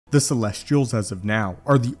The Celestials, as of now,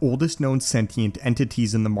 are the oldest known sentient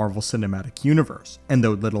entities in the Marvel Cinematic Universe, and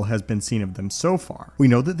though little has been seen of them so far, we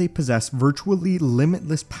know that they possess virtually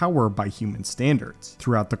limitless power by human standards.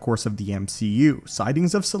 Throughout the course of the MCU,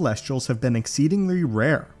 sightings of Celestials have been exceedingly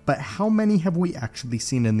rare, but how many have we actually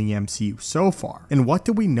seen in the MCU so far? And what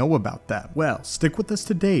do we know about them? Well, stick with us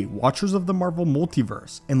today, watchers of the Marvel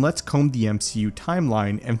Multiverse, and let's comb the MCU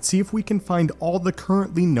timeline and see if we can find all the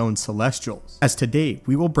currently known Celestials. As today,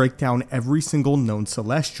 we will break down every single known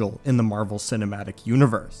Celestial in the Marvel Cinematic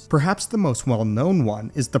Universe. Perhaps the most well-known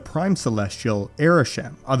one is the Prime Celestial,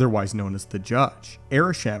 Arishem, otherwise known as the Judge.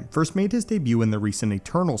 Arishem first made his debut in the recent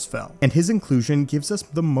Eternals film, and his inclusion gives us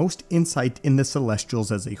the most insight in the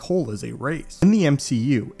Celestials as a whole as a race. In the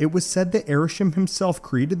MCU, it was said that Arishem himself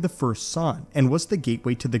created the first sun and was the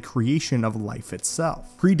gateway to the creation of life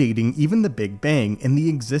itself, predating even the Big Bang and the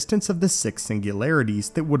existence of the 6 singularities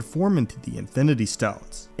that would form into the Infinity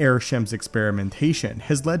Stones. Arishem's experimentation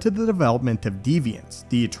has led to the development of deviants,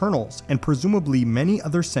 the Eternals, and presumably many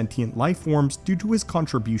other sentient life forms due to his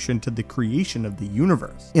contribution to the creation of the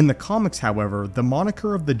universe. In the comics, however, the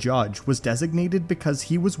moniker of the Judge was designated because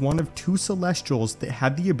he was one of 2 Celestials that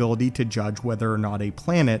had the ability to judge whether or not a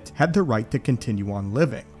planet had the right to continue on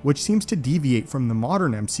living, which seems to deviate from the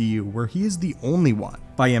modern MCU where he is the only one.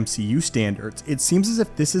 By MCU standards, it seems as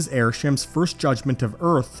if this is Arishem's first judgment of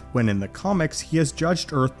Earth, when in the comics he has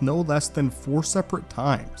judged Earth no less than 4 separate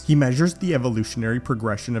times. He measures the evolutionary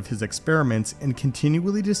progression of his experiments and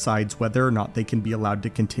continually decides whether or not they can be allowed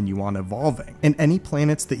to continue on evolving, and any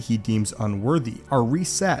planets that he deems unworthy are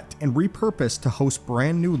reset and repurposed to host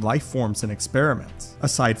brand new life forms and experiments.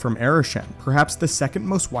 Aside from Arishem, perhaps the second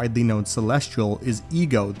most widely known Celestial is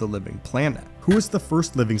Ego, the Living Planet, who is the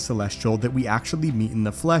first living Celestial that we actually meet in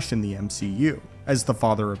the flesh in the MCU, as the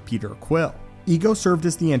father of Peter Quill. Ego served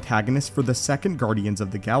as the antagonist for the second Guardians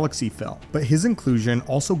of the Galaxy film, but his inclusion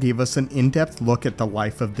also gave us an in-depth look at the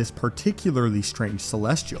life of this particularly strange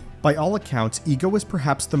Celestial. By all accounts, Ego is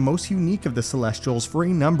perhaps the most unique of the Celestials for a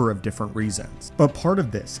number of different reasons, but part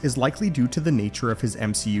of this is likely due to the nature of his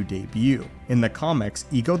MCU debut. In the comics,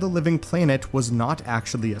 Ego the Living Planet was not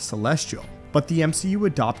actually a Celestial, but the MCU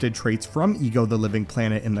adopted traits from Ego the Living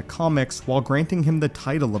Planet in the comics while granting him the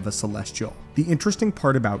title of a Celestial. The interesting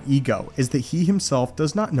part about Ego is that he himself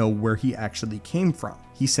does not know where he actually came from.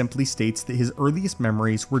 He simply states that his earliest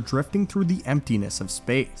memories were drifting through the emptiness of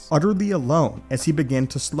space, utterly alone as he began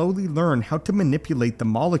to slowly learn how to manipulate the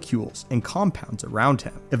molecules and compounds around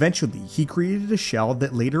him. Eventually, he created a shell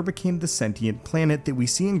that later became the sentient planet that we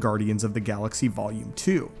see in Guardians of the Galaxy Volume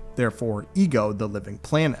 2. Therefore, Ego the Living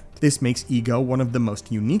Planet. This makes Ego one of the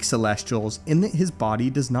most unique Celestials in that his body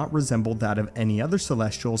does not resemble that of any other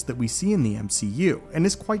Celestials that we see in the MCU, and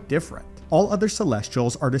is quite different. All other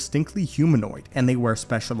Celestials are distinctly humanoid, and they wear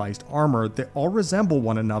specialized armor that all resemble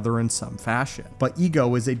one another in some fashion. But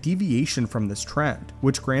Ego is a deviation from this trend,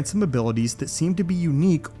 which grants him abilities that seem to be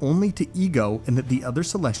unique only to Ego and that the other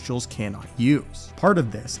Celestials cannot use. Part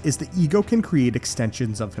of this is that Ego can create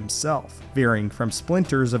extensions of himself, varying from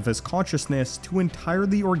splinters of his consciousness to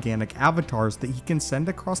entirely organic avatars that he can send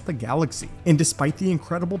across the galaxy. And despite the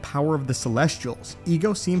incredible power of the Celestials,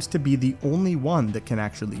 Ego seems to be the only one that can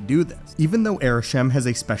actually do this. Even though Arishem has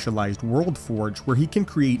a specialized world forge where he can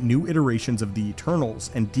create new iterations of the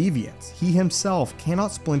Eternals and Deviants, he himself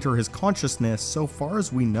cannot splinter his consciousness so far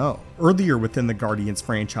as we know. Earlier within the Guardians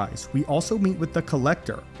franchise, we also meet with the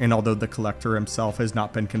Collector, and although the Collector himself has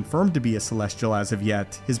not been confirmed to be a Celestial as of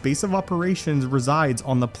yet, his base of operations resides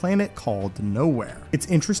on the planet called Nowhere. It's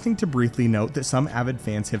interesting to briefly note that some avid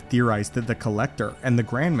fans have theorized that the Collector and the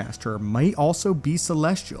Grandmaster might also be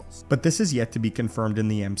Celestials, but this is yet to be confirmed in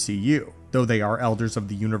the MCU. Though they are elders of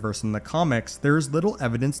the universe in the comics, there is little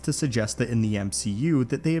evidence to suggest that in the MCU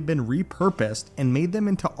that they have been repurposed and made them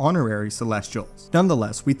into honorary Celestials.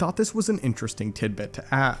 Nonetheless, we thought this was an interesting tidbit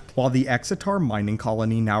to add. While the Eckardt mining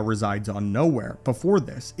colony now resides on Nowhere, before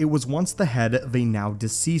this, it was once the head of a now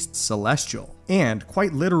deceased Celestial, and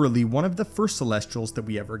quite literally one of the first Celestials that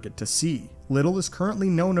we ever get to see. Little is currently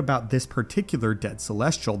known about this particular dead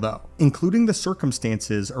Celestial though, including the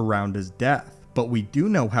circumstances around his death. But we do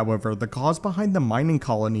know, however, the cause behind the mining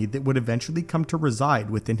colony that would eventually come to reside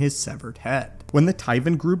within his severed head. When the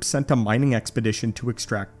Tyvan group sent a mining expedition to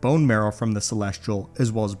extract bone marrow from the Celestial, as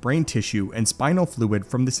well as brain tissue and spinal fluid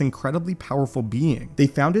from this incredibly powerful being, they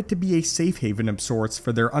found it to be a safe haven of sorts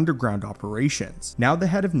for their underground operations. Now the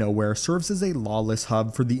head of Nowhere serves as a lawless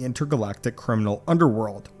hub for the intergalactic criminal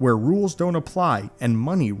underworld, where rules don't apply and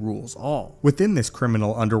money rules all. Within this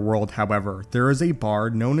criminal underworld, however, there is a bar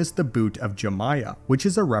known as the Boot of Jemaya, which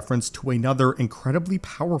is a reference to another incredibly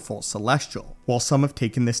powerful Celestial. While some have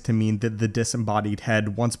taken this to mean that the disembodied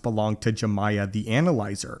head once belonged to Jemiah the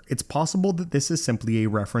Analyzer, it's possible that this is simply a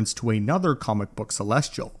reference to another comic book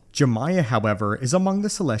celestial. Jemiah, however, is among the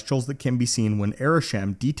celestials that can be seen when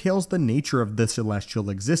Arishem details the nature of the celestial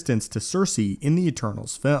existence to Cersei in the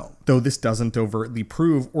Eternals film. Though this doesn't overtly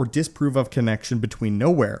prove or disprove of connection between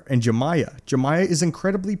Nowhere and Jemiah, Jemiah is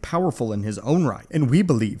incredibly powerful in his own right, and we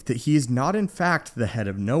believe that he is not in fact the head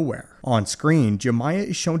of Nowhere. On screen, Jemiah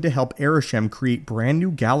is shown to help Arishem create brand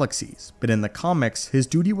new galaxies, but in the comics, his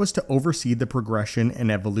duty was to oversee the progression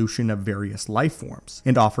and evolution of various life forms,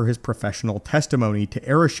 and offer his professional testimony to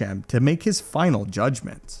Arishem to make his final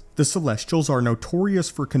judgments. The Celestials are notorious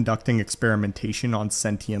for conducting experimentation on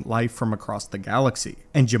sentient life from across the galaxy,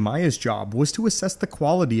 and Jemiah's job was to assess the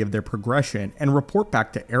quality of their progression and report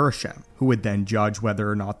back to Arishem, who would then judge whether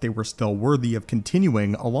or not they were still worthy of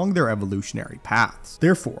continuing along their evolutionary paths.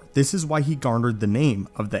 Therefore, this is why he garnered the name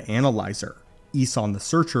of the Analyzer. Eson the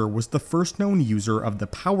Searcher was the first known user of the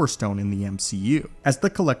Power Stone in the MCU, as the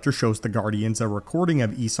Collector shows the Guardians a recording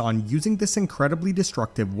of Eson using this incredibly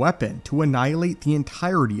destructive weapon to annihilate the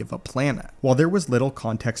entirety of a planet. While there was little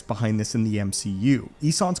context behind this in the MCU,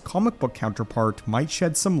 Eson's comic book counterpart might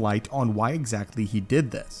shed some light on why exactly he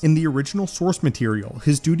did this. In the original source material,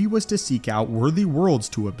 his duty was to seek out worthy worlds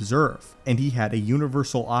to observe, and he had a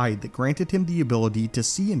universal eye that granted him the ability to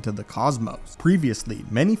see into the cosmos. Previously,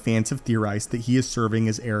 many fans have theorized that he is serving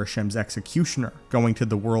as Arishem's executioner, going to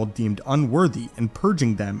the world deemed unworthy and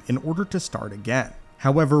purging them in order to start again.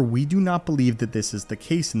 However, we do not believe that this is the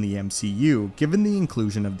case in the MCU, given the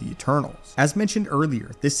inclusion of the Eternals. As mentioned earlier,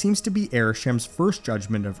 this seems to be Arishem's first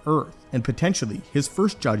judgment of Earth, and potentially his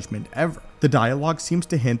first judgment ever. The dialogue seems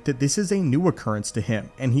to hint that this is a new occurrence to him,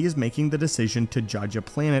 and he is making the decision to judge a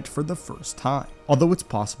planet for the first time. Although it's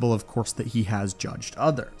possible, of course, that he has judged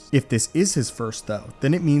others. If this is his first though,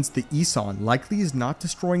 then it means that Eson likely is not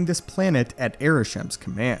destroying this planet at Arishem's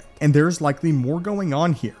command. And there is likely more going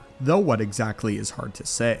on here, though what exactly is hard to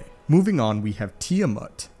say. Moving on, we have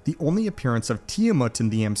Tiamat. The only appearance of Tiamat in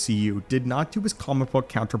the MCU did not do his comic book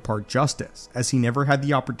counterpart justice, as he never had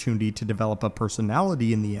the opportunity to develop a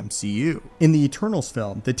personality in the MCU. In the Eternals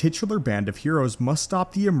film, the titular band of heroes must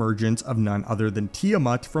stop the emergence of none other than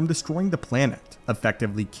Tiamat from destroying the planet,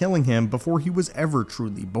 effectively killing him before he was ever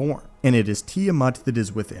truly born. And it is Tiamat that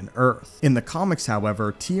is within Earth. In the comics,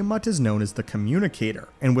 however, Tiamat is known as the Communicator,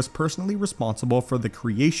 and was personally responsible for the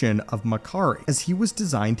creation of Makkari, as he was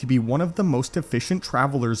designed to be one of the most efficient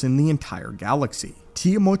travelers in the entire galaxy.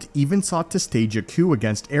 Tiamat even sought to stage a coup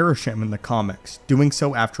against Arishem in the comics, doing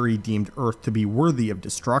so after he deemed Earth to be worthy of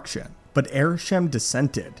destruction. But Arishem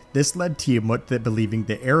dissented. This led Tiamat to believing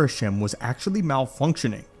that Arishem was actually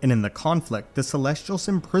malfunctioning, and in the conflict, the Celestials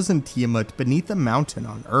imprisoned Tiamat beneath a mountain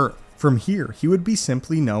on Earth. From here, he would be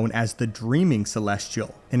simply known as the Dreaming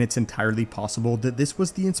Celestial, and it's entirely possible that this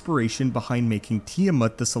was the inspiration behind making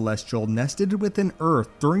Tiamat the Celestial nested within Earth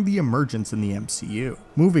during the emergence in the MCU.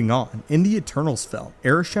 Moving on, in the Eternals film,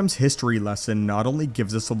 Arishem's history lesson not only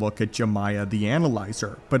gives us a look at Jemiah the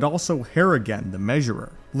Analyzer, but also Harrigan the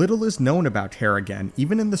Measurer. Little is known about Harrigan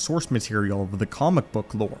even in the source material of the comic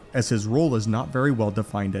book lore, as his role is not very well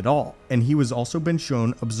defined at all, and he was also been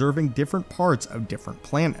shown observing different parts of different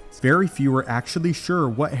planets. Very few are actually sure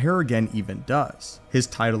what Harrigan even does. His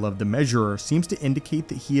title of the Measurer seems to indicate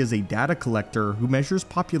that he is a data collector who measures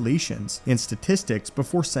populations and statistics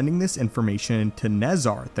before sending this information to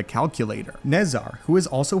Nezar the Calculator. Nezar, who has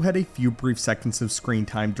also had a few brief seconds of screen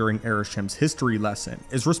time during Arishem's history lesson,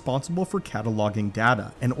 is responsible for cataloging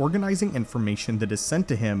data and organizing information that is sent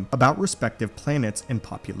to him about respective planets and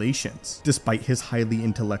populations. Despite his highly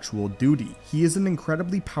intellectual duty, he is an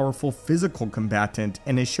incredibly powerful physical combatant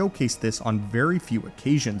and has showcased this on very few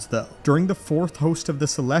occasions though. During the fourth host of the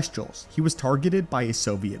Celestials, he was targeted by a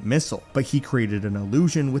Soviet missile, but he created an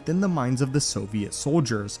illusion within the minds of the Soviet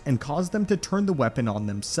soldiers and caused them to turn the weapon on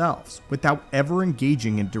themselves without ever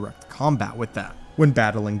engaging in direct combat with them. When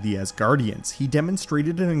battling the Asgardians, he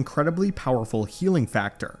demonstrated an incredibly powerful healing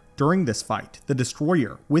factor. During this fight, the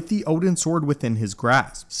Destroyer, with the Odin sword within his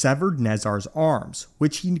grasp, severed Nezar's arms,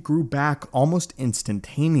 which he grew back almost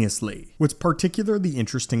instantaneously. What's particularly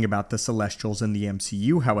interesting about the Celestials in the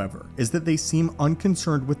MCU, however, is that they seem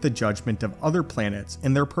unconcerned with the judgment of other planets,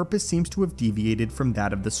 and their purpose seems to have deviated from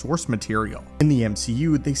that of the source material. In the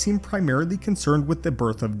MCU, they seem primarily concerned with the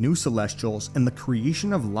birth of new Celestials and the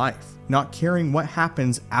creation of life, not caring what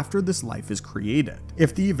happens after this life is created.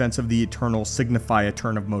 If the events of the Eternals signify a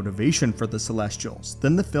turn of motivation for the Celestials,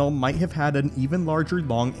 then the film might have had an even larger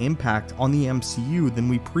long impact on the MCU than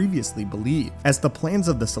we previously believed, as the plans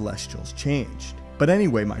of the Celestials changed. But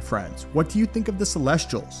anyway, my friends, what do you think of the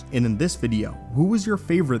Celestials? And in this video, who was your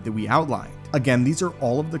favorite that we outlined? Again, these are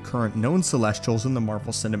all of the current known Celestials in the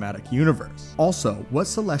Marvel Cinematic Universe. Also, what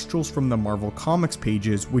Celestials from the Marvel Comics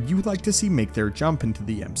pages would you like to see make their jump into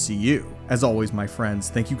the MCU? As always, my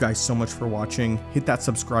friends, thank you guys so much for watching. Hit that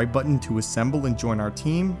subscribe button to assemble and join our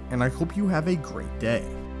team, and I hope you have a great day.